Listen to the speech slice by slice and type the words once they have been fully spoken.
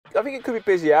it could be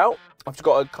busy out. I've just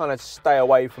got to kind of stay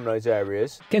away from those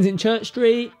areas. Kensington Church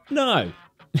Street? No,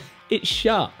 it's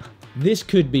shut. This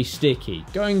could be sticky.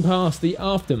 Going past the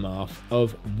aftermath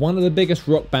of one of the biggest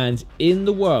rock bands in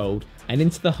the world and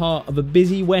into the heart of a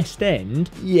busy West End,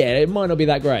 yeah, it might not be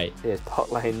that great. Yeah, it's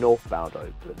Park Lane northbound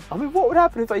open. I mean, what would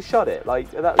happen if they shut it? Like,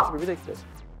 that would be ridiculous.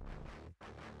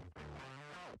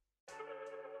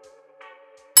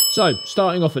 So,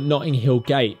 starting off at Notting Hill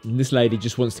Gate, and this lady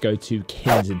just wants to go to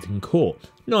Kensington Court.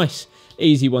 Nice,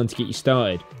 easy one to get you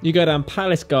started. You go down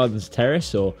Palace Gardens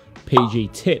Terrace, or PG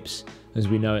Tips, as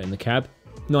we know it in the cab.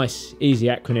 Nice, easy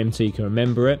acronym so you can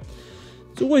remember it.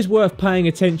 It's always worth paying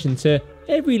attention to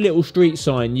every little street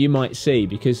sign you might see,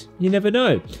 because you never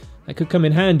know. That could come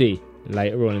in handy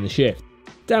later on in the shift.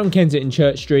 Down Kensington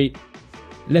Church Street,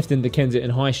 left into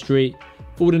Kensington High Street,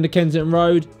 forward into Kensington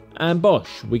Road, and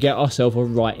bosh, we get ourselves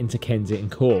right into Kensington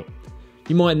Court.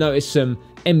 You might notice some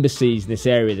embassies in this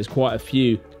area. There's quite a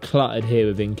few cluttered here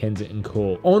within Kensington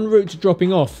Court. En route to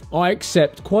dropping off, I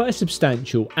accept quite a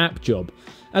substantial app job.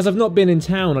 As I've not been in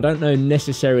town, I don't know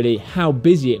necessarily how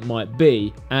busy it might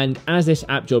be, and as this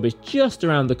app job is just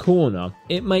around the corner,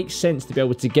 it makes sense to be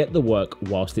able to get the work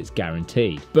whilst it's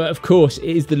guaranteed. But of course, it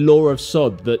is the law of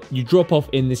sod that you drop off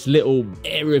in this little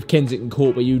area of Kensington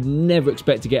Court where you never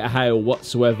expect to get a hail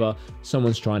whatsoever.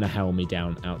 Someone's trying to hail me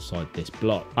down outside this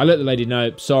block. I let the lady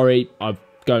know, sorry, I'm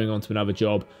going on to another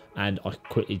job, and I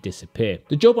quickly disappear.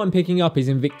 The job I'm picking up is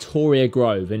in Victoria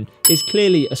Grove and is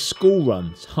clearly a school run.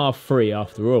 It's half free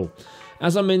after all.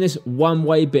 As I'm in this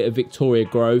one-way bit of Victoria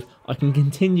Grove, I can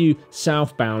continue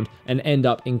southbound and end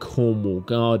up in Cornwall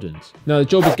Gardens. Now the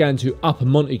job is going to Upper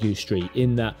Montague Street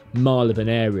in that Marylebone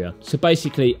area. So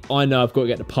basically I know I've got to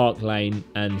get to Park Lane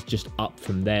and just up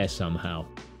from there somehow.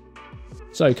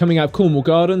 So coming out of Cornwall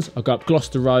Gardens, I'll go up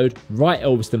Gloucester Road, right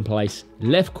Elveston Place,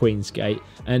 left Queensgate,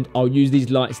 and I'll use these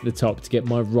lights at the top to get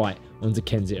my right onto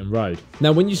Kensington Road.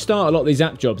 Now when you start a lot of these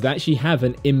app jobs, they actually have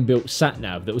an inbuilt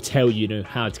sat-nav that will tell you,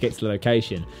 how to get to the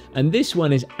location. And this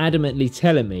one is adamantly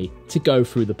telling me to go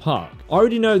through the park. I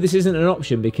already know this isn't an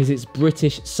option because it's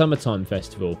British Summertime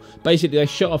Festival. Basically they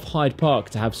shut off Hyde Park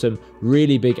to have some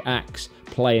really big acts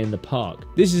play in the park.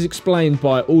 This is explained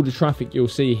by all the traffic you'll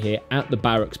see here at the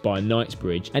barracks by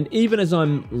Knightsbridge, and even as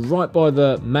I'm right by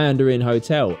the Mandarin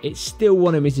Hotel, it's still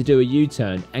wanting me to do a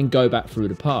U-turn and go back through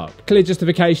the park. Clear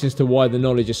justification as to why the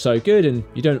knowledge is so good, and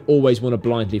you don't always want to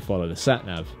blindly follow the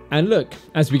sat-nav. And look,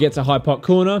 as we get to Hyde Park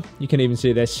Corner, you can even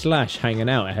see there's Slash hanging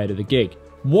out ahead of the gig.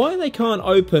 Why they can't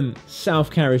open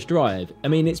South Carriage Drive? I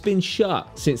mean, it's been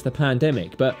shut since the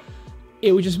pandemic, but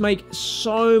it would just make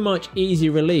so much easy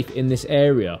relief in this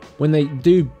area when they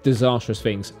do disastrous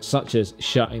things such as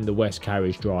shutting the West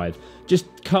Carriage Drive. Just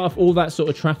cut off all that sort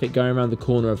of traffic going around the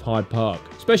corner of Hyde Park,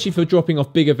 especially for dropping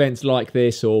off big events like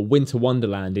this or Winter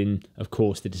Wonderland in, of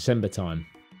course, the December time.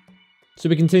 So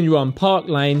we continue on Park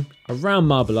Lane, around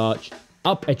Marble Arch,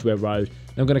 up Edgware Road,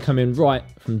 and I'm going to come in right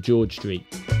from George Street.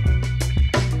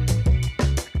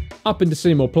 Up into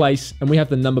Seymour Place, and we have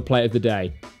the number plate of the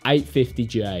day,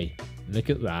 850J. Look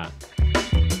at that.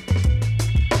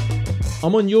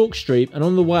 I'm on York Street, and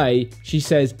on the way, she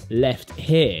says left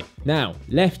here. Now,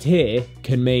 left here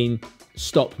can mean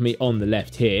stop me on the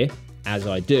left here, as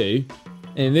I do.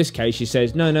 And in this case, she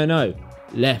says, no,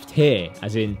 left here,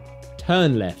 as in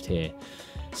turn left here.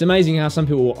 It's amazing how some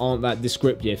people aren't that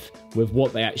descriptive with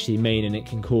what they actually mean, and it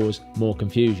can cause more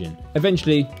confusion.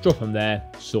 Eventually, drop them there,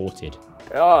 sorted.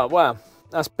 Oh, wow.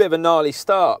 That's a bit of a gnarly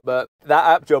start, but that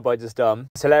app job I just done,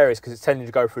 it's hilarious because it's telling you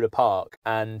to go through the park,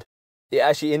 and it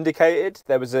actually indicated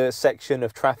there was a section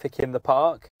of traffic in the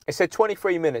park. It said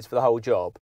 23 minutes for the whole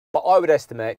job, but I would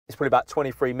estimate it's probably about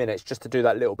 23 minutes just to do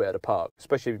that little bit of the park,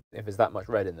 especially if there's that much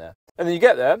red in there. And then you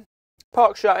get there,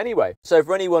 park's shut anyway. So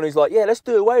for anyone who's like, yeah, let's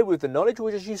do away with the knowledge,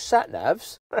 we'll just use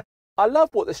sat-navs. I love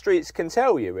what the streets can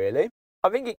tell you, really. I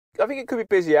think it could be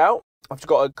busy out. I've just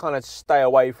got to kind of stay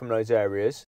away from those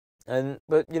areas.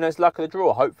 But it's luck of the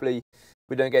draw. Hopefully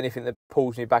we don't get anything that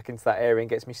pulls me back into that area and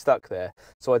gets me stuck there.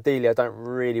 So ideally I don't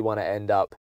really want to end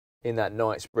up in that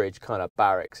Knightsbridge kind of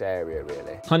barracks area,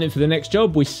 really. Hunting for the next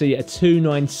job, we see a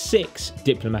 296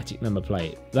 diplomatic number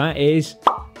plate. That is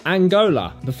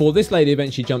Angola. Before this lady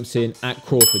eventually jumps in at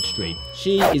Crawford Street.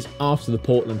 She is after the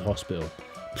Portland Hospital.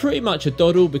 Pretty much a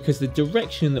doddle because the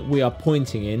direction that we are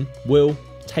pointing in will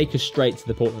take us straight to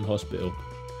the Portland Hospital.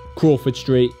 Crawford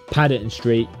Street, Paddington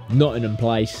Street, Nottingham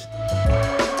Place,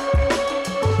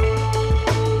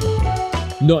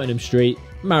 Nottingham Street,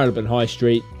 Marylebone High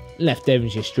Street, left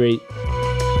Devonshire Street,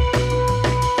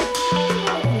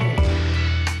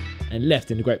 and left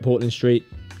into Great Portland Street,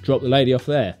 drop the lady off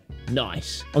there.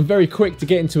 Nice. I'm very quick to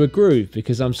get into a groove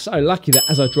because I'm so lucky that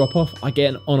as I drop off, I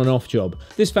get an on and off job.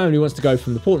 This family wants to go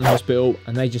from the Portland Hospital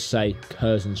and they just say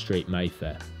Curzon Street,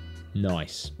 Mayfair.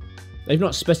 Nice. They've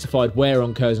not specified where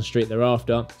on Curzon Street they're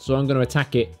after, so I'm going to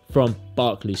attack it from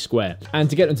Berkeley Square. And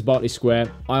to get them to Berkeley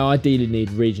Square, I ideally need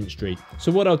Regent Street.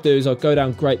 So what I'll do is I'll go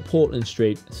down Great Portland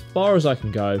Street as far as I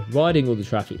can go, riding all the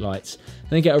traffic lights, and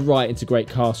then get a right into Great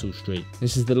Castle Street.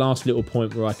 This is the last little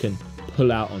point where I can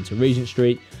pull out onto Regent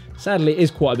Street. Sadly, it is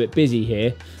quite a bit busy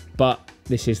here, but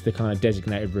this is the kind of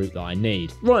designated route that I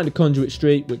need. Right into Conduit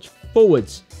Street, which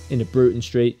forwards into Bruton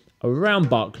Street, around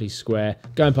Berkeley Square,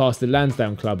 going past the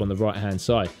Lansdowne Club on the right hand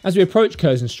side. As we approach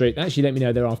Curzon Street, they actually let me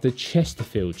know they're after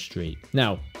Chesterfield Street.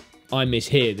 Now, I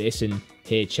mishear this and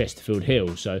hear Chesterfield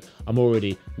Hill, so I'm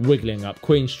already wiggling up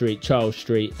Queen Street, Charles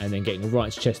Street, and then getting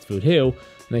right to Chesterfield Hill,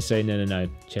 and they say no,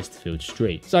 Chesterfield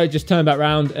Street. So just turn back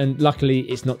round, and luckily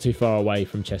it's not too far away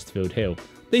from Chesterfield Hill.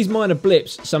 These minor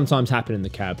blips sometimes happen in the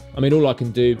cab. I mean, all I can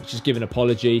do is just give an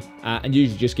apology and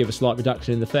usually just give a slight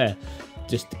reduction in the fare,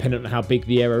 just depending on how big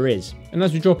the error is. And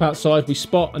as we drop outside, we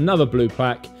spot another blue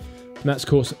plaque, and that's, of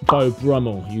course, Beau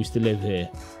Brummel, who used to live here.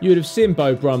 You would have seen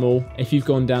Beau Brummel if you've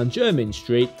gone down Jermyn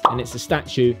Street, and it's a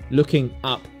statue looking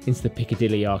up into the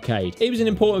Piccadilly Arcade. He was an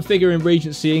important figure in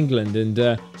Regency England,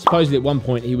 and supposedly at one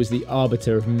point he was the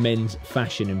arbiter of men's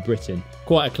fashion in Britain.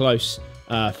 Quite a close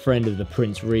friend of the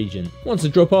Prince Regent. Once I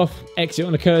drop off, exit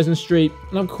on Curzon Street,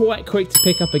 and I'm quite quick to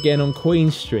pick up again on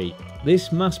Queen Street.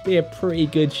 This must be a pretty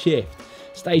good shift.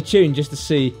 Stay tuned just to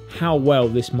see how well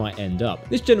this might end up.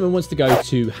 This gentleman wants to go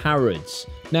to Harrods.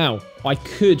 Now, I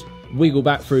could wiggle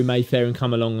back through Mayfair and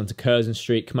come along onto Curzon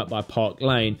Street, come up by Park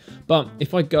Lane, but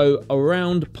if I go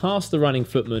around past the Running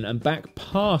Footman and back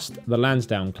past the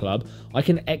Lansdowne Club, I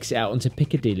can exit out onto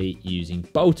Piccadilly using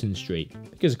Bolton Street,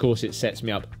 because of course it sets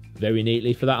me up very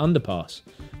neatly for that underpass.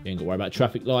 You ain't got to worry about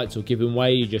traffic lights or giving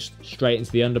way, you just straight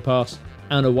into the underpass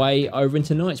and away over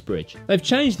into Knightsbridge. They've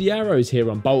changed the arrows here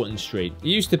on Bolton Street. It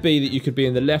used to be that you could be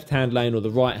in the left-hand lane or the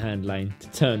right-hand lane to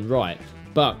turn right,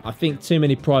 but I think too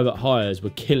many private hires were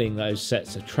killing those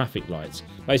sets of traffic lights.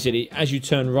 Basically, as you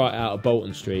turn right out of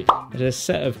Bolton Street, there's a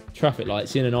set of traffic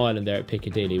lights in an island there at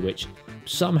Piccadilly, which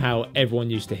somehow everyone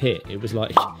used to hit. It was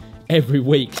like every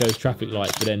week those traffic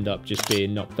lights would end up just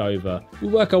being knocked over. We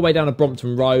work our way down a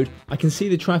Brompton Road. I can see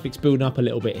the traffic's building up a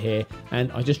little bit here,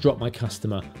 and I just dropped my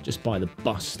customer just by the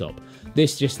bus stop.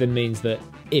 This just then means that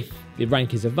if the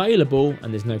rank is available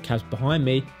and there's no cabs behind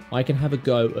me, I can have a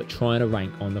go at trying to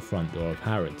rank on the front door of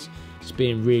Harrods. Just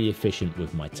being really efficient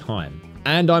with my time.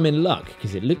 And I'm in luck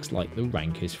because it looks like the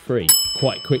rank is free.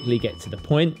 Quite quickly get to the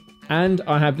point. And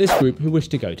I have this group who wish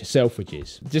to go to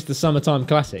Selfridges. Just the summertime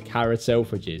classic, Harrods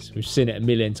Selfridges. We've seen it a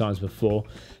million times before.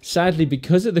 Sadly,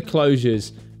 because of the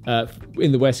closures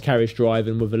in the West Carriage Drive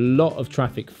and with a lot of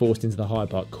traffic forced into the Hyde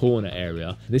Park corner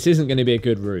area, this isn't going to be a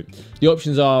good route. The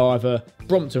options are either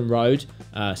Brompton Road,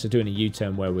 so doing a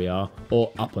U-turn where we are,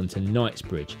 or up onto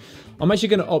Knightsbridge. I'm actually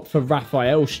going to opt for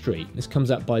Raphael Street. This comes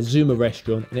up by Zuma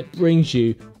Restaurant and it brings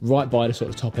you right by the sort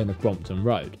of top end of Brompton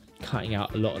Road, cutting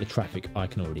out a lot of the traffic I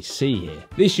can already see here.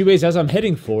 The issue is, as I'm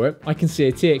heading for it, I can see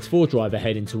a TX4 driver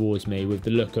heading towards me with the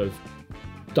look of,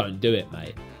 don't do it,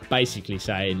 mate. Basically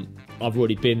saying, I've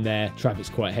already been there, traffic's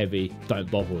quite heavy, don't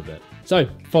bother with it. So,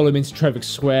 follow him into Trevor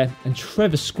Square, and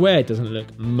Trevor Square doesn't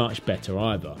look much better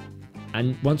either.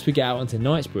 And once we get out onto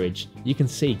Knightsbridge, you can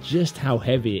see just how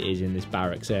heavy it is in this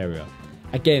barracks area.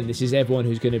 Again, this is everyone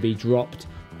who's going to be dropped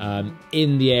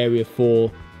in the area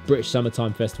for British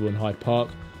Summertime Festival in Hyde Park.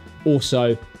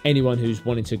 Also, anyone who's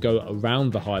wanting to go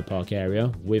around the Hyde Park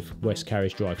area with West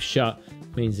Carriage Drive shut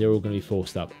means they're all going to be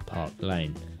forced up Park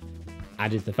Lane.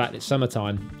 Added to the fact it's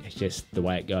summertime, it's just the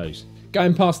way it goes.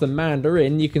 Going past the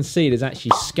Mandarin, you can see there's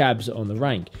actually scabs on the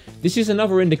rank. This is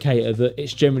another indicator that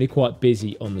it's generally quite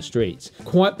busy on the streets.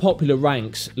 Quite popular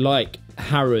ranks like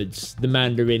Harrods, the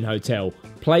Mandarin Hotel,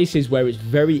 places where it's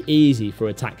very easy for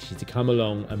a taxi to come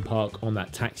along and park on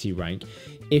that taxi rank.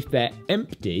 If they're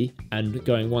empty and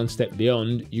going one step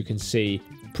beyond, you can see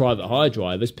private hire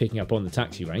drivers picking up on the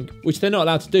taxi rank, which they're not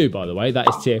allowed to do, by the way. That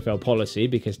is TfL policy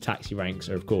because taxi ranks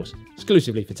are, of course,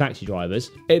 exclusively for taxi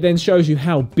drivers. It then shows you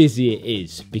how busy it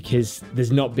is because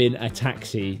there's not been a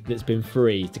taxi that's been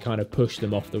free to kind of push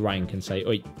them off the rank and say,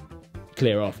 oi,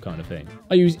 clear off kind of thing.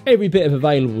 I use every bit of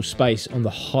available space on the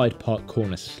Hyde Park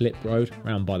corner slip road,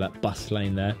 round by that bus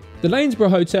lane there. The Lanesborough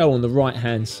Hotel on the right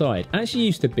hand side actually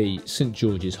used to be St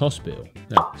George's Hospital.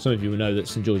 Now, some of you will know that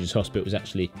St George's Hospital was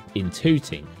actually in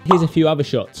Tooting. Here's a few other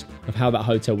shots of how that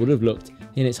hotel would have looked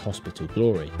in its hospital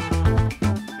glory.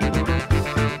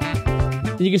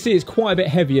 And you can see it's quite a bit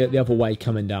heavier the other way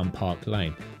coming down Park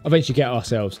Lane. Eventually get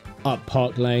ourselves up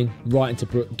Park Lane, right into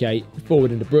Brook Gate,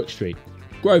 forward into Brook Street,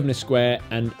 Grosvenor Square,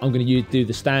 and I'm going to do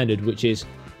the standard, which is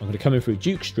I'm going to come in through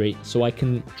Duke Street so I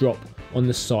can drop on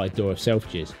the side door of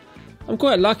Selfridges. I'm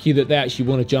quite lucky that they actually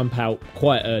want to jump out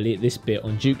quite early at this bit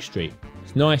on Duke Street.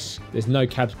 It's nice, there's no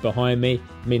cabs behind me,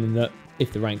 meaning that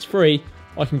if the rank's free,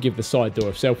 I can give the side door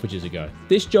of Selfridges a go.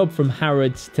 This job from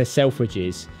Harrods to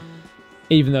Selfridges,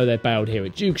 even though they're bailed here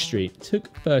at Duke Street,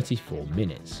 took 34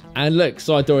 minutes. And look,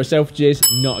 side door of Selfridges,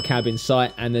 not a cab in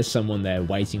sight, and there's someone there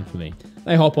waiting for me.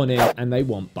 They hop on in and they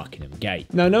want Buckingham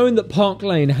Gate. Now, knowing that Park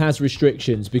Lane has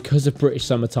restrictions because of British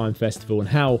Summertime Festival and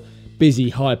how busy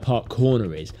Hyde Park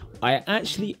Corner is, I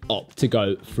actually opt to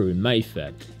go through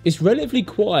Mayfair. It's relatively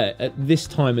quiet at this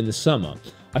time in the summer.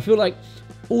 I feel like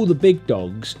all the big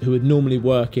dogs who would normally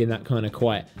work in that kind of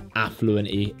quite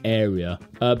affluent-y area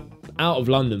are out of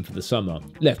London for the summer.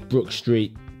 Left Brook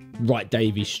Street, right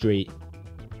Davies Street,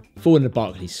 forward into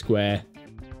Berkeley Square,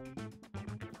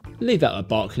 leave that at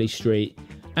Berkeley Street,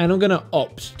 and I'm going to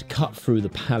opt to cut through the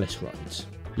Palace roads.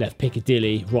 Left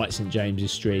Piccadilly, right St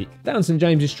James's Street, down St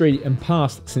James's Street and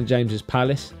past St James's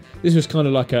Palace. This was kind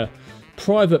of like a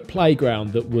private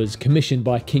playground that was commissioned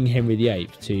by King Henry VIII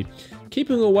to keep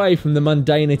him away from the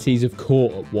mundanities of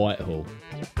court at Whitehall.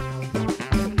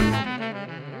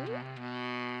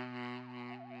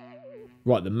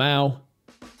 Right, the Mall.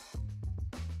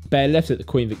 Bear left at the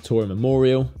Queen Victoria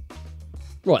Memorial.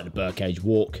 Right, the Birdcage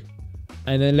Walk.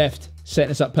 And then left,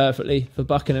 setting us up perfectly for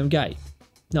Buckingham Gate.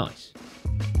 Nice.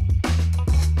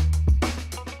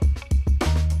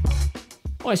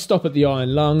 I stop at the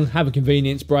Iron Lung, have a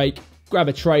convenience break, grab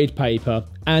a trade paper,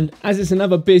 and as it's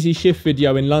another busy shift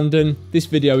video in London, this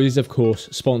video is of course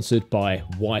sponsored by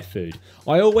Y-Food.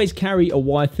 I always carry a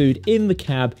Y-Food in the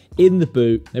cab, in the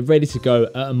boot, they're ready to go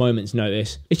at a moment's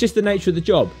notice. It's just the nature of the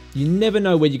job. You never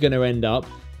know where you're going to end up,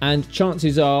 and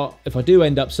chances are, if I do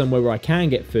end up somewhere where I can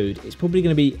get food, it's probably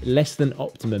going to be less than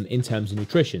optimum in terms of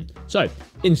nutrition. So,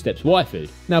 in steps Y-Food.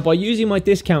 Now, by using my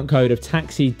discount code of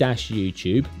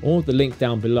taxi-YouTube, or the link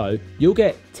down below, you'll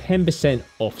get 10%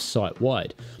 off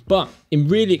site-wide. But in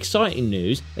really exciting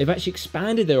news, they've actually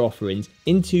expanded their offerings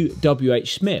into WH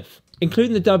Smith,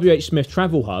 including the WH Smith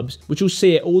travel hubs, which you'll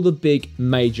see at all the big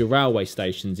major railway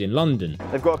stations in London.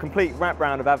 They've got a complete wrap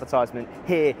round of advertisement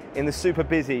here in the super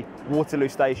busy Waterloo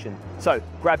station. So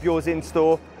grab yours in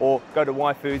store or go to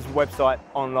Y-Food's website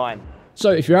online.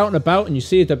 So if you're out and about and you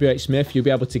see a WH Smith, you'll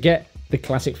be able to get the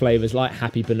classic flavours like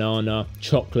Happy Banana,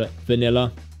 Chocolate,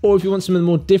 Vanilla. Or if you want some of the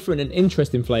more different and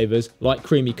interesting flavours like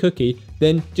Creamy Cookie,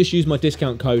 then just use my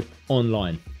discount code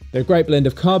online. They're a great blend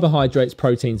of carbohydrates,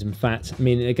 proteins and fats,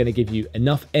 meaning they're going to give you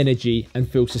enough energy and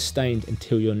feel sustained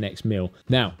until your next meal.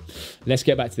 Now, let's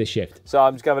get back to this shift. So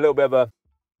I'm just going to have a little bit of a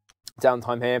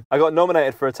downtime here. I got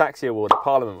nominated for a taxi award at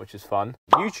Parliament, which is fun.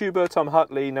 YouTuber Tom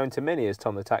Huckley, known to many as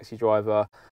Tom the Taxi Driver.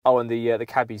 Oh, and the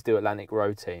Cabbies Do Atlantic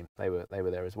Road team, they were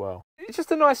there as well. It's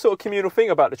just a nice sort of communal thing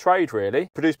about the trade, really.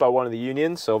 Produced by one of the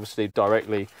unions, so obviously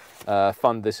directly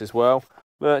fund this as well.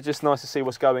 But just nice to see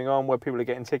what's going on, where people are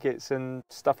getting tickets and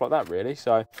stuff like that, really.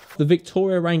 So the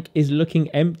Victoria rank is looking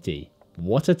empty.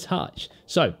 What a touch.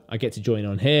 So I get to join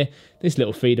on here, this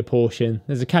little feeder portion.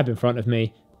 There's a cab in front of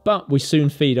me, but we soon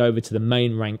feed over to the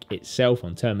main rank itself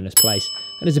on Terminus Place,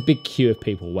 and there's a big queue of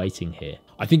people waiting here.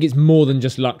 I think it's more than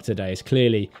just luck today. It's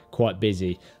clearly quite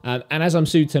busy. And as I'm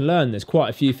soon to learn, there's quite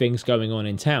a few things going on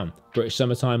in town. British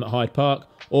Summertime at Hyde Park,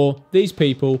 or these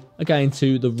people are going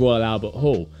to the Royal Albert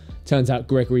Hall. Turns out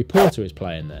Gregory Porter is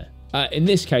playing there. In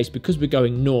this case, because we're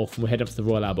going north and we're heading up to the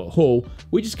Royal Albert Hall,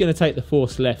 we're just going to take the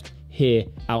force left here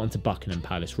out onto Buckingham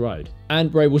Palace Road.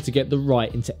 And we're able to get the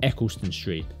right into Eccleston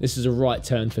Street. This is a right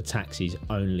turn for taxis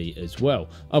only as well.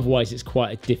 Otherwise, it's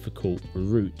quite a difficult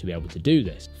route to be able to do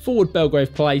this. Forward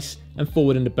Belgrave Place and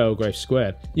forward into Belgrave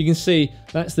Square. You can see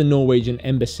that's the Norwegian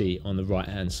embassy on the right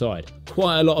hand side.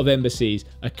 Quite a lot of embassies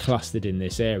are clustered in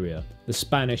this area. The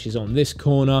Spanish is on this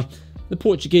corner. The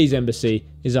Portuguese embassy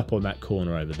is up on that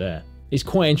corner over there. It's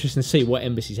quite interesting to see what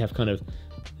embassies have kind of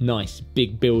nice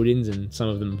big buildings and some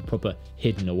of them proper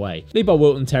hidden away. Leave by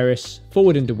Wilton Terrace,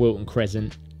 forward into Wilton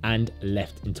Crescent and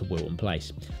left into Wilton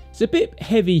Place. It's a bit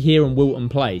heavy here on Wilton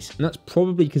Place, and that's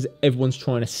probably because everyone's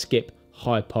trying to skip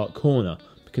Hyde Park Corner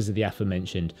because of the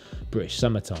aforementioned British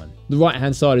Summertime. The right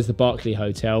hand side is the Berkeley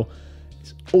Hotel.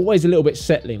 It's always a little bit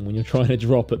settling when you're trying to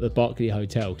drop at the Berkeley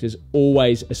Hotel because there's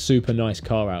always a super nice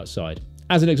car outside.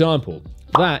 As an example,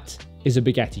 that is a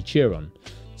Bugatti Chiron.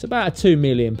 It's about a £2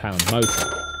 million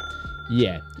motor.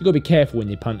 Yeah, you've got to be careful when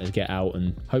your punters get out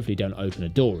and hopefully don't open a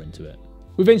door into it.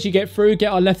 We eventually get through,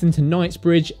 get our left into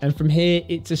Knightsbridge, and from here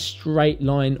it's a straight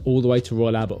line all the way to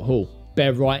Royal Albert Hall.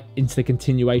 bear right into the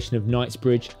continuation of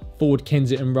Knightsbridge, forward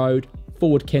Kensington Road,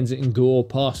 forward Kensington Gore,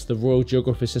 past the Royal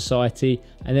Geographical Society,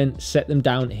 and then set them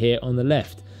down here on the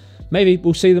left. Maybe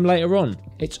we'll see them later on.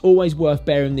 It's always worth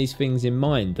bearing these things in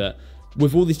mind, that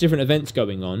with all these different events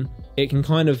going on, it can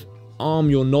kind of arm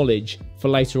your knowledge for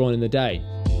later on in the day.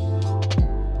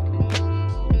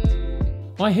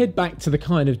 I head back to the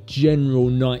kind of general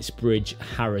Knightsbridge,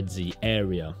 Harrodsey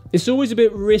area. It's always a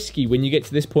bit risky when you get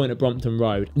to this point at Brompton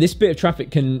Road. This bit of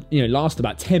traffic can, last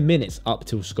about 10 minutes up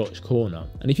till Scotch Corner.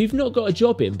 And if you've not got a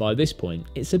job in by this point,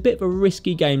 it's a bit of a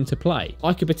risky game to play.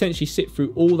 I could potentially sit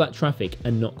through all that traffic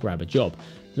and not grab a job.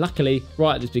 Luckily,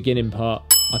 right at this beginning part,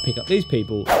 I pick up these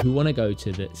people who want to go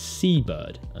to the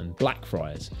Seabird and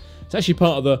Blackfriars. It's actually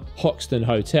part of the Hoxton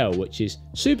Hotel, which is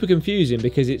super confusing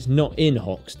because it's not in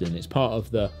Hoxton. It's part of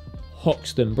the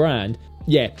Hoxton brand.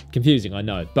 Yeah, confusing, I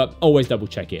know, but always double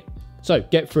check it. So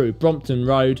get through Brompton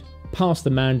Road, past the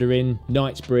Mandarin,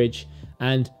 Knightsbridge,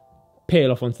 and peel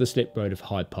off onto the slip road of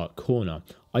Hyde Park Corner.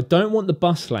 I don't want the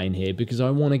bus lane here because I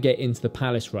want to get into the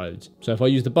Palace roads. So if I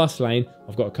use the bus lane,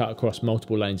 I've got to cut across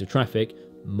multiple lanes of traffic.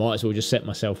 Might as well just set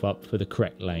myself up for the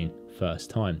correct lane first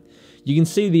time. You can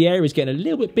see the area is getting a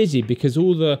little bit busy because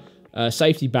all the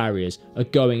safety barriers are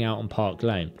going out on Park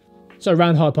Lane. So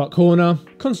around Hyde Park Corner,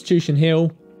 Constitution Hill,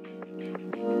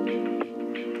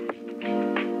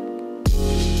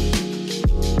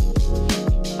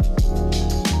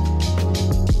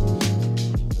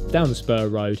 down the Spur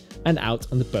Road and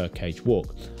out on the Birdcage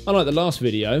Walk. Unlike the last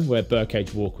video where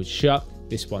Birdcage Walk was shut,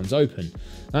 this one's open.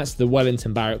 That's the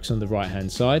Wellington Barracks on the right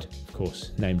hand side, of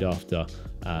course named after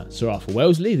Sir Arthur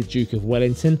Wellesley, the Duke of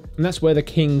Wellington, and that's where the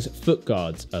King's Foot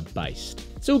Guards are based.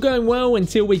 It's all going well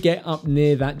until we get up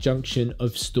near that junction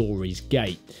of Storey's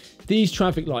Gate. These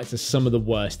traffic lights are some of the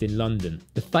worst in London.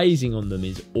 The phasing on them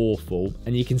is awful,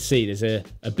 and you can see there's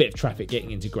a bit of traffic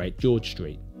getting into Great George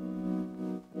Street.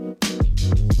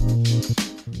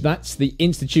 That's the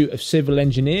Institute of Civil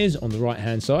Engineers on the right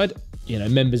hand side.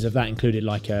 Members of that included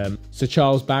like Sir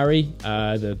Charles Barry,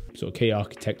 the sort of key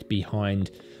architect behind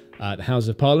the Houses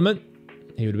of Parliament.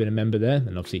 He would have been a member there,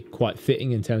 and obviously quite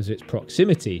fitting in terms of its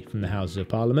proximity from the Houses of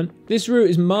Parliament. This route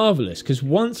is marvellous because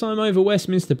once I'm over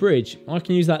Westminster Bridge, I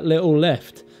can use that little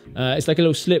left. It's like a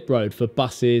little slip road for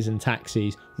buses and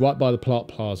taxis right by the Clark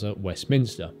Plaza,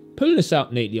 Westminster, pulling us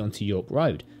out neatly onto York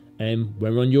Road. And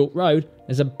when we're on York Road,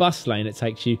 there's a bus lane that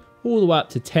takes you all the way up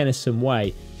to Tennyson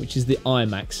Way, which is the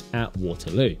IMAX at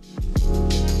Waterloo.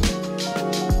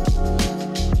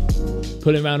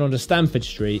 Pulling around onto Stamford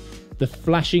Street, the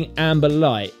flashing amber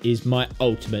light is my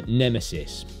ultimate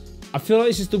nemesis. I feel like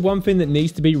this is the one thing that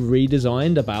needs to be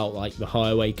redesigned about like the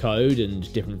highway code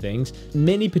and different things.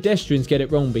 Many pedestrians get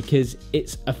it wrong because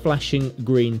it's a flashing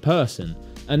green person,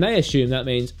 and they assume that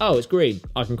means, oh, it's green,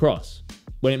 I can cross.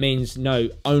 When it means, no,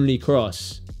 only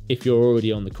cross if you're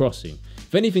already on the crossing.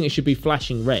 If anything, it should be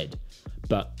flashing red,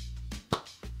 but,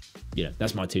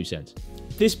 that's my 2 cents.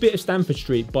 This bit of Stamford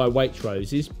Street by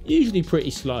Waitrose is usually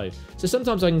pretty slow, so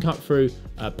sometimes I can cut through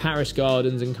Paris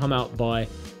Gardens and come out by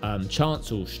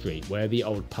Chancel Street, where the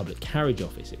old public carriage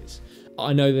office is.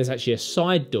 I know there's actually a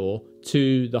side door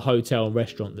to the hotel and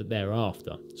restaurant that they're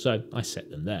after, so I set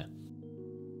them there.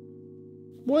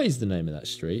 What is the name of that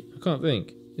street? I can't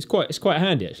think. It's quite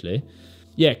handy actually.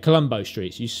 Yeah, Colombo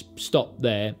Street. So you stop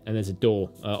there and there's a door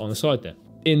on the side there.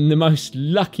 In the most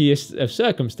luckiest of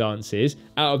circumstances,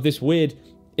 out of this weird,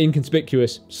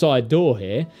 inconspicuous side door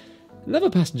here, another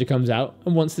passenger comes out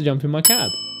and wants to jump in my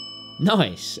cab.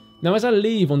 Nice. Now as I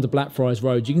leave onto Blackfriars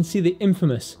Road, you can see the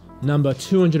infamous number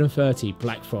 230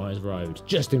 Blackfriars Road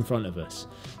just in front of us.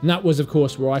 And that was of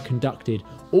course where I conducted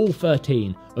all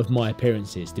 13 of my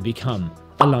appearances to become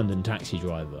a London taxi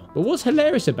driver. But what's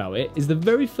hilarious about it is the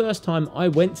very first time I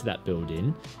went to that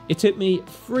building, it took me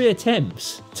 3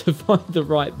 attempts to find the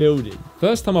right building.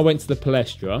 First time I went to the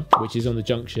Palestra, which is on the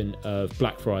junction of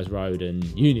Blackfriars Road and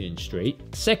Union Street.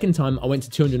 Second time I went to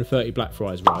 230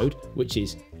 Blackfriars Road, which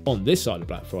is on this side of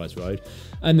Blackfriars Road.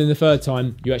 And then the third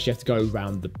time, you actually have to go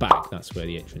round the back. That's where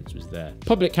the entrance was there.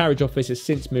 Public Carriage Office has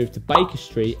since moved to Baker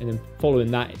Street, and then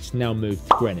following that, it's now moved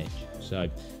to Greenwich. So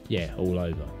yeah, all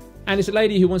over. And it's a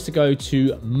lady who wants to go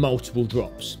to multiple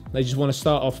drops. They just want to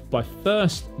start off by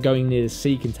first going near the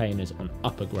sea containers on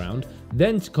Upper Ground,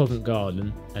 then to Covent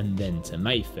Garden, and then to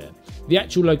Mayfair. The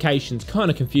actual locations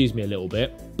kind of confuse me a little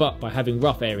bit, but by having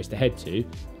rough areas to head to,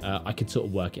 I could sort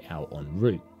of work it out en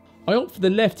route. I opt for the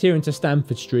left here into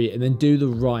Stamford Street and then do the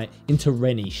right into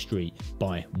Rennie Street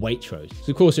by Waitrose.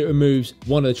 So of course it removes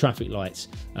one of the traffic lights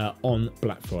on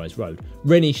Blackfriars Road.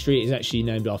 Rennie Street is actually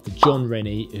named after John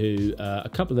Rennie, who a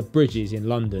couple of the bridges in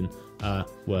London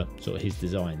were sort of his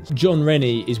designs. John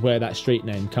Rennie is where that street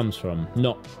name comes from,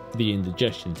 not the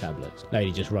indigestion tablets.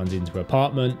 Lady just runs into her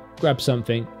apartment, grabs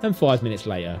something, and 5 minutes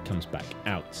later comes back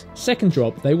out. Second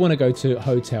drop, they want to go to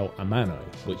Hotel Amano,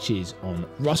 which is on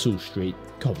Russell Street,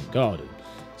 Covent Garden.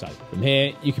 So from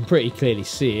here, you can pretty clearly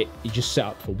see it. You just set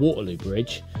up for Waterloo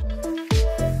Bridge.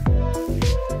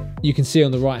 You can see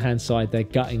on the right hand side they're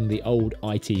gutting the old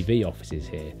ITV offices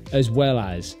here, as well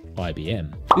as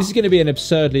IBM. This is going to be an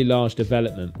absurdly large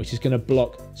development which is going to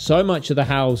block so much of the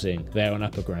housing there on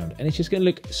Upper Ground, and it's just going to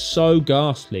look so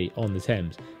ghastly on the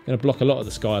Thames. Going to block a lot of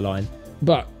the skyline,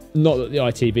 but not that the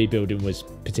ITV building was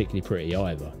particularly pretty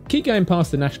either. Keep going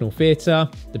past the National Theatre,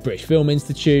 the British Film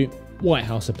Institute, White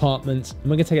House Apartments, and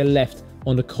we're going to take a left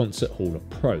on the Concert Hall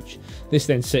approach. This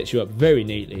then sets you up very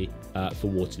neatly for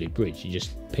Waterloo Bridge. You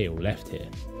just peel left here.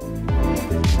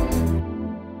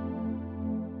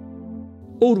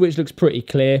 All of which looks pretty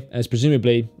clear, as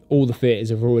presumably all the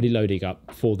theatres are already loading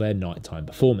up for their nighttime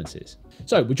performances.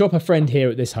 So we drop a friend here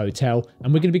at this hotel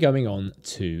and we're going to be going on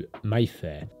to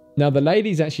Mayfair. Now the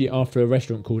lady's actually after a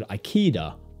restaurant called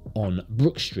Aikida on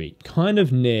Brook Street, kind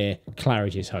of near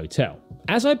Claridge's Hotel.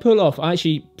 As I pull off, I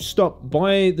actually stop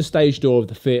by the stage door of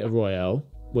the Theatre Royale,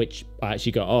 which I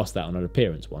actually got asked that on an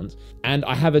appearance once, and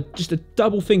I have just a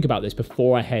double think about this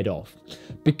before I head off.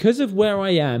 Because of where I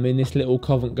am in this little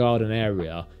Covent Garden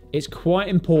area, it's quite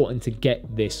important to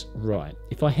get this right.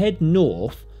 If I head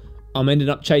north, I'm ending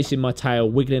up chasing my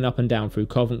tail, wiggling up and down through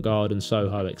Covent Garden,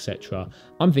 Soho, etc.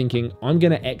 I'm thinking I'm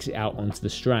going to exit out onto the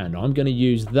Strand. I'm going to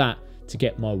use that to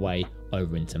get my way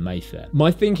over into Mayfair.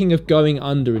 My thinking of going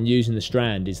under and using the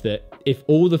Strand is that if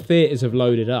all the theatres have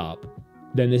loaded up,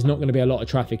 then there's not going to be a lot of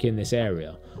traffic in this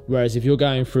area. Whereas if you're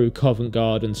going through Covent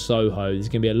Garden, Soho, there's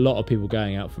going to be a lot of people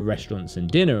going out for restaurants and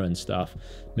dinner and stuff,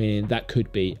 meaning that could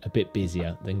be a bit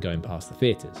busier than going past the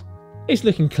theatres. It's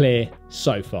looking clear,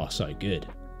 so far so good.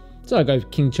 So I go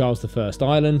King Charles I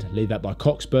Island, leave that by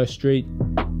Cockspur Street.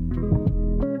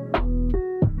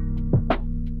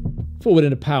 Forward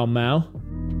into Pall Mall.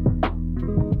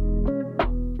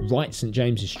 Right St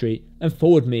James's Street, and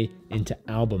forward me into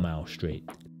Albemarle Street.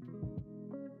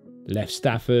 Left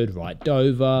Stafford, right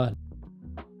Dover,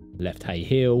 left Hay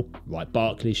Hill, right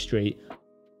Berkeley Street,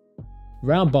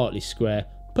 round Berkeley Square,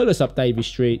 pull us up Davy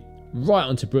Street, right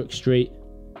onto Brook Street,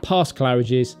 past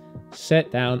Claridge's,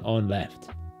 set down on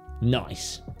left.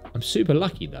 Nice. I'm super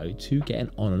lucky though to get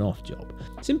an on and off job.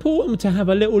 It's important to have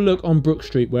a little look on Brook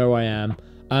Street where I am,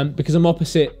 because I'm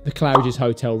opposite the Claridge's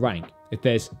Hotel rank. If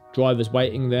there's drivers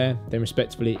waiting there, then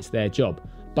respectively it's their job.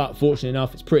 But fortunately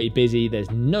enough, it's pretty busy. There's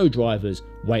no drivers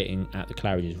waiting at the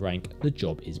Claridge's rank. The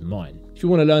job is mine. If you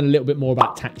want to learn a little bit more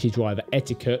about taxi driver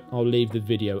etiquette, I'll leave the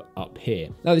video up here.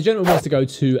 Now, the gentleman wants to go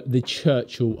to the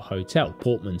Churchill Hotel,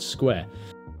 Portman Square.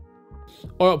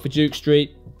 Or up for Duke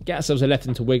Street, get ourselves a left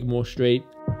into Wigmore Street.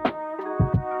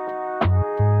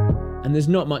 And there's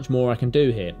not much more I can do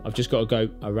here. I've just got to go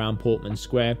around Portman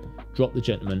Square, drop the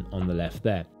gentleman on the left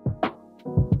there.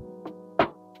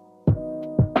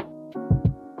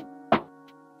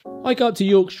 I go up to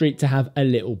York Street to have a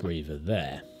little breather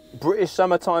there. British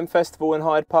Summertime Festival in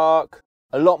Hyde Park,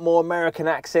 a lot more American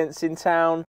accents in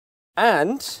town,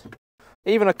 and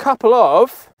even a couple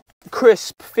of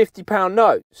crisp £50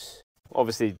 notes.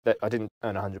 Obviously, I didn't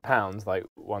earn £100, like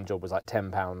one job was like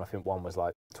 £10, I think one was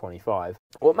like 25.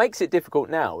 What makes it difficult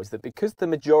now is that because the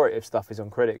majority of stuff is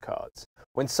on credit cards,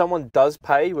 when someone does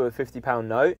pay with a £50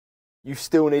 note, you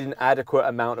still need an adequate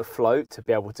amount of float to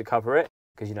be able to cover it.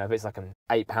 Because, you know, if it's like an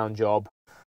 £8 job,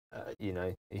 you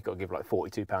know, you've got to give like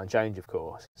 £42 change, of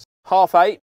course.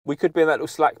 8:30, we could be in that little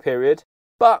slack period,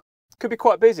 but could be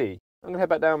quite busy. I'm going to head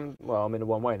back down, well, I'm in a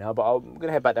one-way now, but I'm going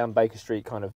to head back down Baker Street,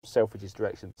 kind of Selfridges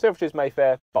direction. Selfridges,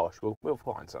 Mayfair, Posh, we'll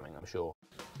find something, I'm sure.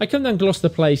 I come down Gloucester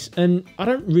Place, and I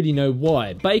don't really know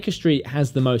why. Baker Street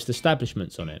has the most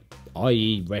establishments on it,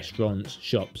 i.e. restaurants,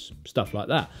 shops, stuff like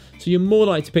that. So you're more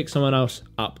likely to pick someone else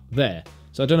up there.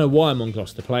 So I don't know why I'm on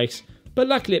Gloucester Place, but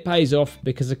luckily it pays off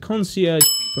because a concierge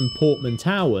from Portman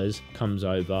Towers comes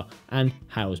over and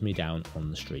hails me down on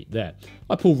the street there.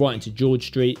 I pull right into George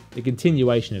Street. The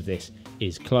continuation of this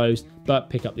is closed, but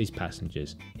pick up these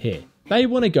passengers here. They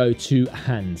want to go to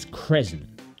Hans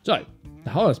Crescent. So the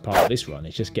hardest part of this run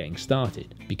is just getting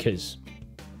started because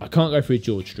I can't go through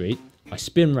George Street. I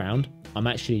spin round. I'm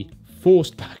actually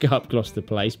forced back up Gloucester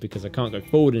Place because I can't go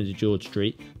forward into George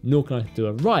Street, nor can I do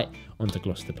a right onto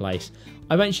Gloucester Place.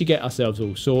 I eventually get ourselves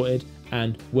all sorted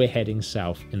and we're heading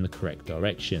south in the correct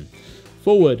direction.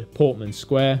 Forward Portman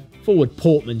Square, forward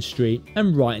Portman Street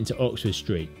and right into Oxford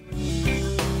Street.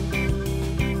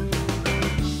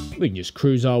 We can just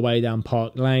cruise our way down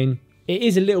Park Lane, It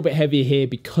is a little bit heavier here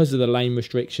because of the lane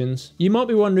restrictions. You might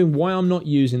be wondering why I'm not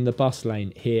using the bus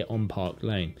lane here on Park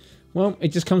Lane. Well, it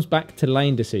just comes back to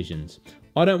lane decisions.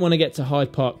 I don't want to get to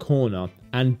Hyde Park Corner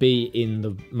and be in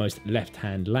the most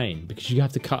left-hand lane because you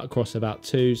have to cut across about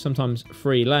 2, sometimes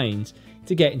 3 lanes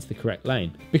to get into the correct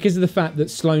lane. Because of the fact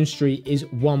that Sloane Street is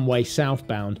one-way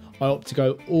southbound, I opt to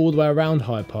go all the way around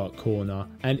Hyde Park Corner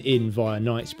and in via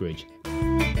Knightsbridge.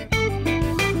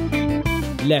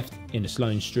 Left into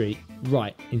Sloane Street,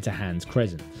 right into Hands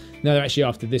Crescent. Now they're actually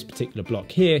after this particular block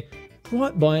here,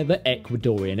 right by the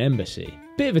Ecuadorian Embassy.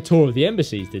 Bit of a tour of the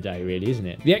embassies today, really, isn't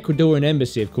it? The Ecuadorian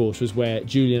Embassy, of course, was where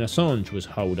Julian Assange was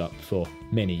holed up for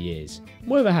many years.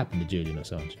 Whatever happened to Julian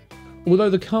Assange? Although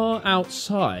the car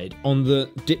outside on the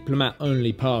diplomat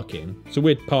only parking, it's a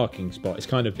weird parking spot, it's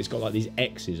got like these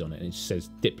X's on it and it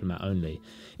says diplomat only,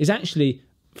 is actually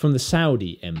from the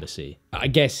Saudi embassy. I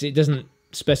guess it doesn't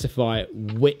specify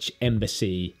which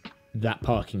embassy that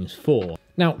parking is for.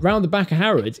 Now, round the back of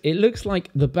Harrods, it looks like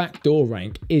the back door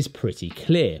rank is pretty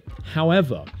clear.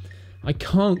 However, I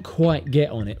can't quite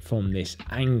get on it from this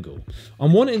angle.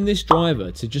 I'm wanting this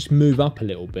driver to just move up a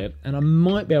little bit, and I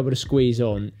might be able to squeeze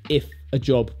on if a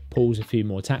job pulls a few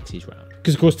more taxis round.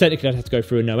 Because of course, technically I'd have to go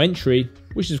through a no entry,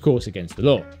 which is of course against the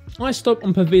law. I stopped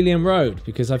on Pavilion Road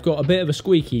because I've got a bit of a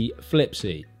squeaky flip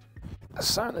seat.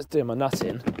 Santa's doing my nut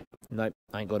in. Nope,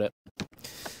 I ain't got it.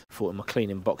 Thought of my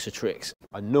cleaning box of tricks.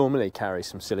 I normally carry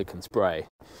some silicone spray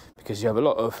because you have a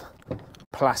lot of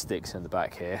plastics in the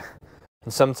back here.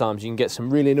 And sometimes you can get some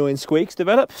really annoying squeaks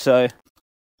develop, so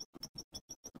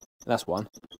that's one.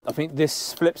 I think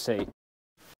this flip seat.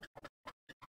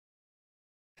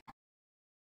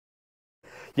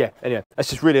 Yeah, anyway, that's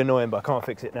just really annoying, but I can't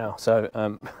fix it now. So,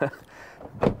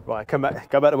 right, go back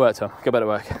to work, Tom. Go back to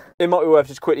work. It might be worth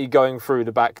just quickly going through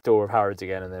the back door of Harrods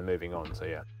again and then moving on, so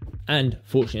yeah. And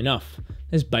fortunately enough,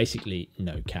 there's basically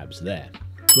no cabs there.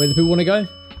 Where do people want to go?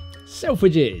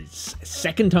 Selfridges,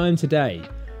 second time today.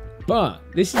 But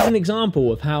this is an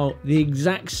example of how the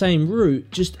exact same route,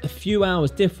 just a few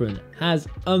hours different, has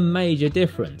a major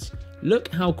difference. Look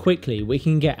how quickly we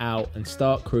can get out and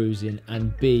start cruising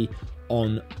and be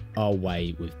on our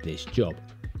way with this job.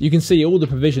 You can see all the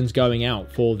provisions going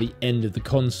out for the end of the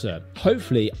concert.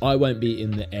 Hopefully I won't be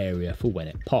in the area for when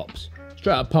it pops.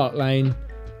 Straight up Park Lane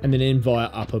and then in via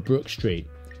Upper Brook Street.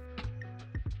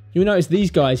 You'll notice these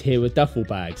guys here with duffel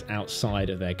bags outside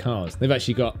of their cars. They've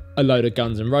actually got a load of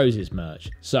Guns N' Roses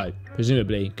merch, so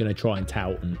presumably going to try and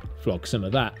tout and flog some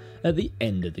of that at the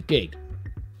end of the gig.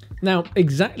 Now,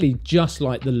 exactly just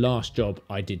like the last job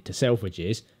I did to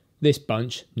Selfridges, this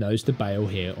bunch knows to bail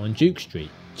here on Duke Street.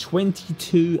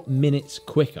 22 minutes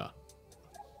quicker.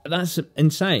 That's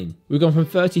insane. We've gone from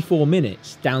 34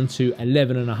 minutes down to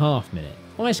 11.5 minutes.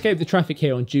 I escape the traffic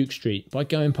here on Duke Street by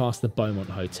going past the Beaumont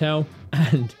Hotel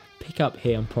and pick up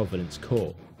here on Providence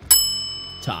Court.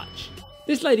 Touch.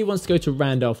 This lady wants to go to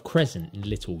Randolph Crescent in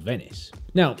Little Venice.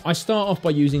 Now, I start off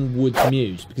by using Woods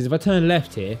Mews because if I turn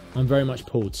left here, I'm very much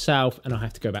pulled south and I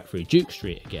have to go back through Duke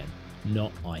Street again.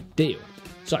 Not ideal.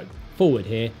 So, forward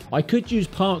here, I could use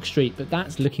Park Street, but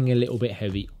that's looking a little bit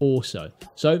heavy also.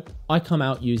 So I come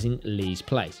out using Lee's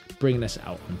Place, bringing us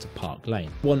out onto Park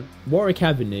Lane. I want Warwick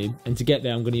Avenue, and to get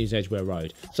there I'm going to use Edgware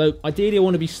Road. So ideally I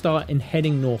want to be starting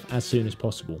heading north as soon as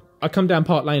possible. I come down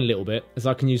Park Lane a little bit, as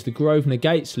I can use the Grosvenor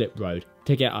Gate slip road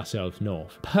to get ourselves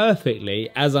north. Perfectly,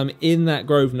 as I'm in that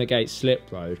Grosvenor Gate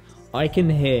slip road, I can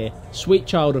hear Sweet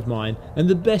Child of Mine and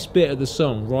the best bit of the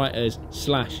song right as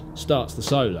Slash starts the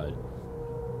solo.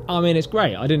 I mean, it's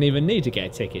great. I didn't even need to get a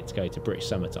ticket to go to British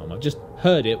Summertime. I've just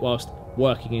heard it whilst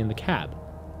working in the cab.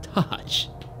 Touch.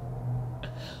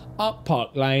 Up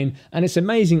Park Lane, and it's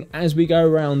amazing as we go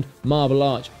around Marble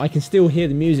Arch, I can still hear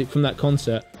the music from that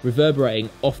concert reverberating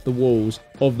off the walls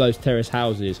of those terrace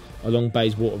houses along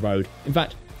Bayswater Road. In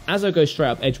fact, as I go straight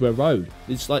up Edgware Road,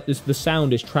 it's like the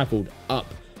sound is travelled up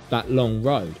that long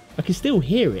road. I can still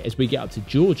hear it as we get up to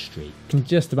George Street. I can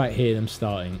just about hear them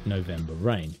starting November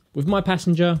Rain. With my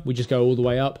passenger, we just go all the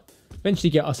way up, eventually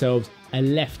get ourselves a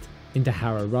left into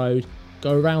Harrow Road,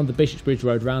 go around the Bishopsbridge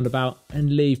Road roundabout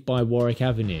and leave by Warwick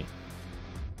Avenue.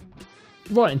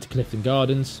 Right into Clifton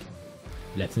Gardens,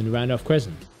 left into Randolph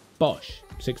Crescent. Bosh,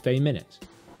 16 minutes.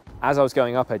 As I was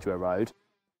going up Edgware Road,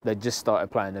 they just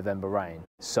started playing November Rain.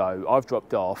 So I've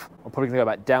dropped off. I'm probably going to go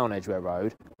back down Edgware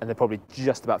Road and they're probably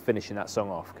just about finishing that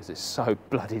song off because it's so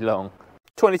bloody long.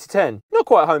 20 to 10. Not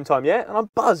quite home time yet and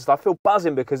I'm buzzed. I feel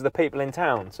buzzing because of the people in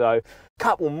town. So a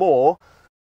couple more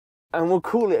and we'll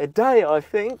call it a day, I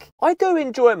think. I do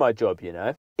enjoy my job, you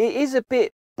know. It is a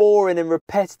bit boring and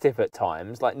repetitive at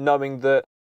times, like knowing that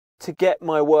to get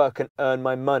my work and earn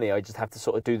my money, I just have to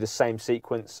sort of do the same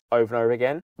sequence over and over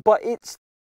again. But it's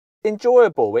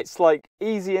enjoyable. It's like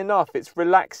easy enough. It's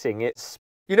relaxing. It's,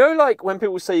 you know, like when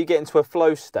people say you get into a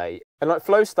flow state, and like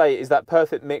flow state is that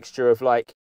perfect mixture of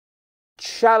like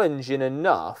challenging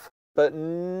enough, but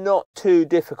not too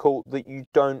difficult that you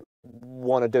don't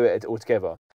want to do it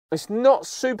altogether. It's not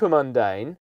super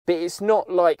mundane, but it's not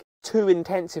like too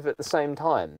intensive at the same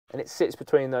time, and it sits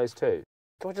between those two.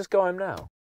 Do I just go home now?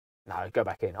 No, go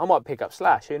back in. I might pick up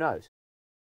Slash, who knows?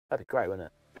 That'd be great, wouldn't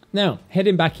it? Now,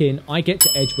 heading back in, I get to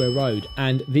Edgware Road,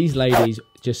 and these ladies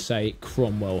just say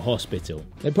Cromwell Hospital.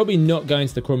 They're probably not going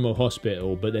to the Cromwell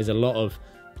Hospital, but there's a lot of,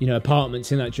 you know,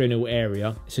 apartments in that general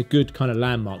area. It's a good kind of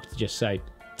landmark to just say,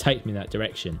 take me that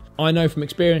direction. I know from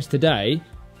experience today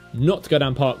not to go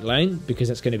down Park Lane because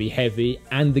that's going to be heavy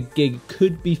and the gig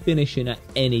could be finishing at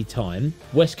any time.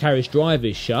 West Carriage Drive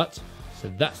is shut,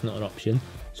 so that's not an option.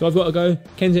 So I've got to go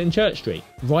Kensington Church Street,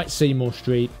 right Seymour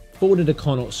Street, forward into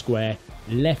Connaught Square,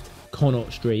 left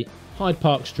Connaught Street, Hyde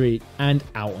Park Street, and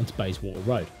out onto Bayswater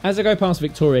Road. As I go past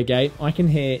Victoria Gate, I can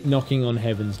hear knocking on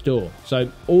heaven's door.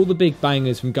 So all the big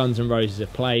bangers from Guns N' Roses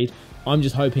have played. I'm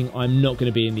just hoping I'm not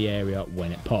going to be in the area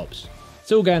when it pops.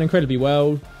 It's all going incredibly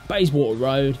well. Bayswater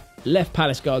Road, left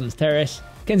Palace Gardens Terrace,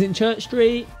 Kensington Church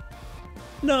Street.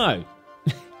 No,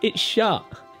 it's shut.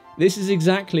 This is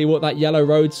exactly what that yellow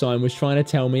road sign was trying to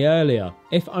tell me earlier.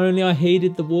 If only I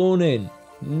heeded the warning.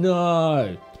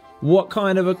 No. What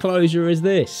kind of a closure is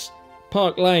this?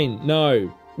 Park Lane,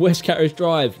 no. West Carriage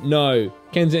Drive, no.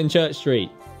 Kensington Church Street,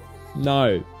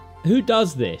 no. Who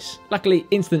does this? Luckily,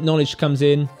 instant knowledge comes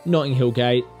in. Notting Hill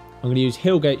Gate. I'm going to use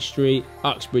Hillgate Street,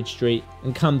 Uxbridge Street,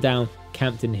 and come down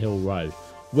Campden Hill Road.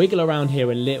 Wiggle around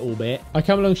here a little bit. I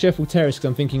come along Sheffield Terrace because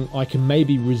I'm thinking I can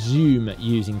maybe resume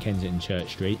using Kensington Church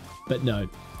Street, but no,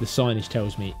 the signage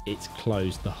tells me it's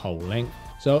closed the whole length.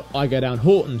 So I go down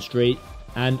Horton Street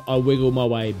and I wiggle my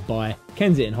way by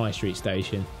Kensington High Street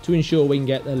Station to ensure we can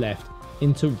get the left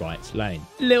into Wright's Lane.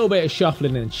 A little bit of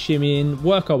shuffling and shimmying,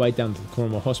 work our way down to the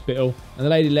Cromwell Hospital, and the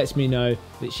lady lets me know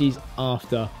that she's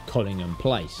after Collingham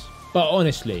Place. But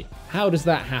honestly, how does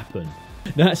that happen?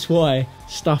 That's why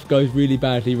stuff goes really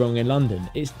badly wrong in London.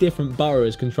 It's different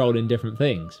boroughs controlling different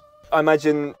things. I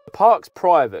imagine Park's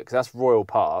private, because that's Royal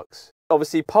Parks.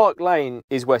 Obviously, Park Lane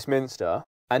is Westminster.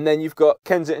 And then you've got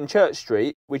Kensington Church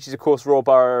Street, which is, of course, Royal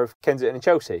Borough of Kensington and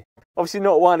Chelsea. Obviously,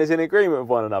 not one is in agreement with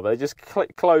one another. They just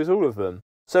close all of them.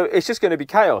 So it's just going to be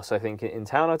chaos, I think, in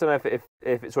town. I don't know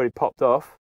if it's already popped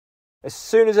off. As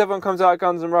soon as everyone comes out of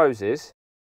Guns N' Roses,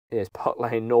 there's Park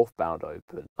Lane northbound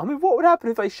open. I mean, what would happen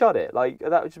if they shut it? Like,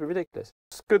 that would just be ridiculous.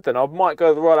 It's good then. I might go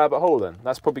to the Royal Albert Hall then.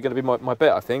 That's probably going to be my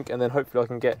bet, I think. And then hopefully I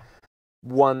can get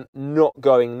one not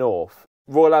going north.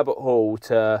 Royal Albert Hall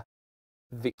to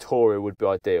Victoria would be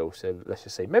ideal. So let's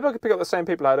just see. Maybe I could pick up the same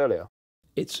people I had earlier.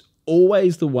 It's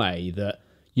always the way that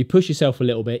you push yourself a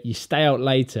little bit, you stay out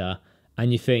later,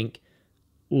 and you think,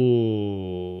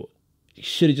 ooh,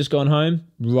 should have just gone home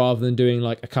rather than doing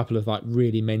like a couple of like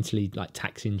really mentally like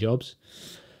taxing jobs.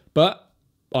 But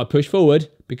I push forward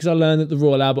because I learned that the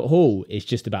Royal Albert Hall is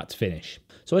just about to finish.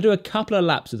 So I do a couple of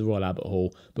laps of the Royal Albert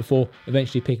Hall before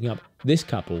eventually picking up this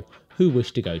couple who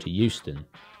wish to go to Euston.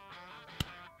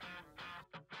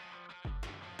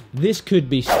 This could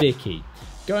be sticky.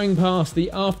 Going past the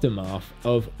aftermath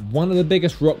of one of the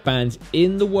biggest rock bands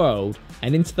in the world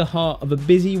and into the heart of a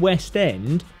busy West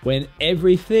End when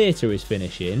every theatre is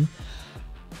finishing,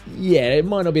 yeah, it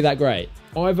might not be that great.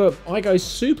 Either I go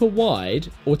super wide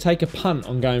or take a punt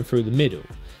on going through the middle.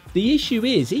 The issue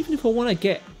is, even if I want to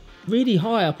get really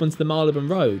high up onto the Marylebone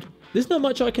Road, there's not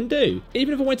much I can do.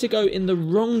 Even if I want to go in the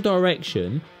wrong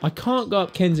direction, I can't go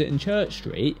up Kensington Church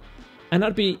Street, and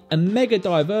that'd be a mega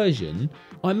diversion.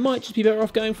 I might just be better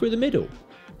off going through the middle.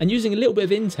 And using a little bit of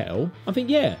intel, I think,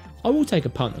 yeah, I will take a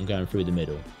punt on going through the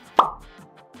middle.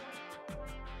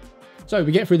 So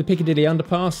we get through the Piccadilly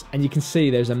underpass and you can see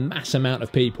there's a mass amount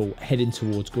of people heading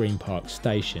towards Green Park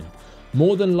Station.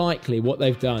 More than likely what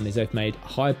they've done is they've made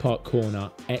Hyde Park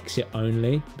Corner exit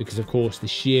only, because of course the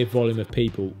sheer volume of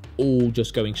people all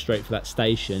just going straight for that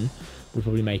station would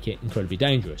probably make it incredibly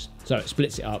dangerous. So it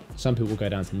splits it up. Some people will go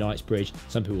down to Knightsbridge,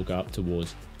 some people will go up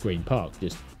towards Green Park,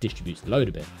 just distributes the load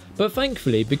a bit. But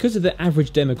thankfully, because of the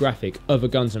average demographic of a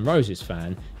Guns N' Roses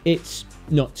fan, it's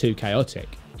not too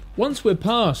chaotic. Once we're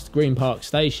past Green Park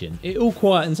Station, it all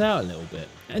quietens out a little bit.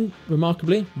 And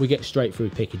remarkably, we get straight through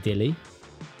Piccadilly,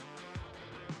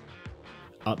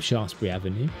 up Shaftesbury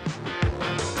Avenue,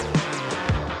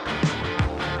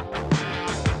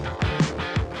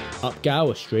 up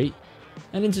Gower Street,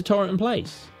 and into Torrington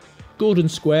Place, Gordon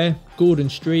Square, Gordon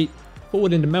Street,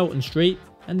 forward into Melton Street,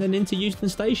 and then into Euston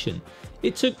Station.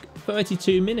 It took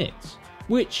 32 minutes,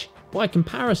 which by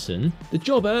comparison, the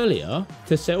job earlier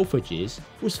to Selfridges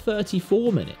was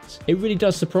 34 minutes. It really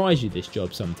does surprise you, this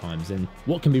job, sometimes, and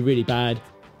what can be really bad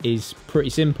is pretty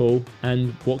simple,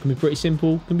 and what can be pretty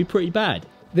simple can be pretty bad.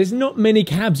 There's not many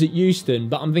cabs at Euston,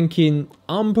 but I'm thinking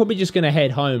I'm probably just going to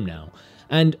head home now.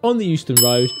 And on the Euston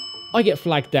Road, I get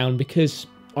flagged down because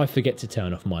I forget to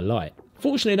turn off my light.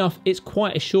 Fortunately enough, it's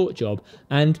quite a short job,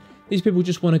 and these people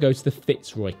just want to go to the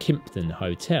Fitzroy Kimpton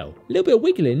Hotel. A little bit of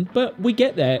wiggling, but we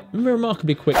get there in a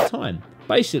remarkably quick time.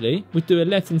 Basically, we do a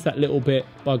left into that little bit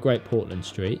by Great Portland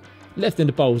Street, left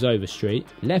into Bowles Over Street,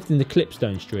 left into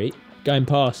Clipstone Street, going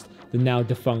past the now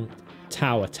defunct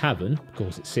Tower Tavern, of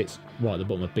course it sits right at the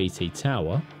bottom of BT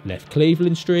Tower, left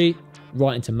Cleveland Street,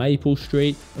 right into Maple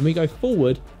Street, and we go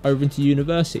forward over into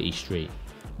University Street,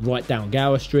 right down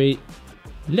Gower Street,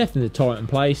 left into Torrington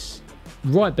Place,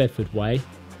 right Bedford Way,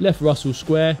 left Russell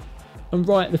Square, and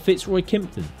right at the Fitzroy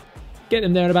Kimpton. Get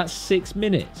them there in about 6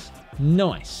 minutes.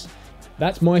 Nice.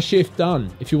 That's my shift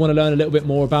done. If you want to learn a little bit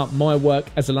more about my work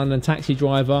as a London taxi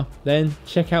driver, then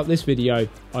check out this video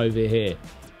over here.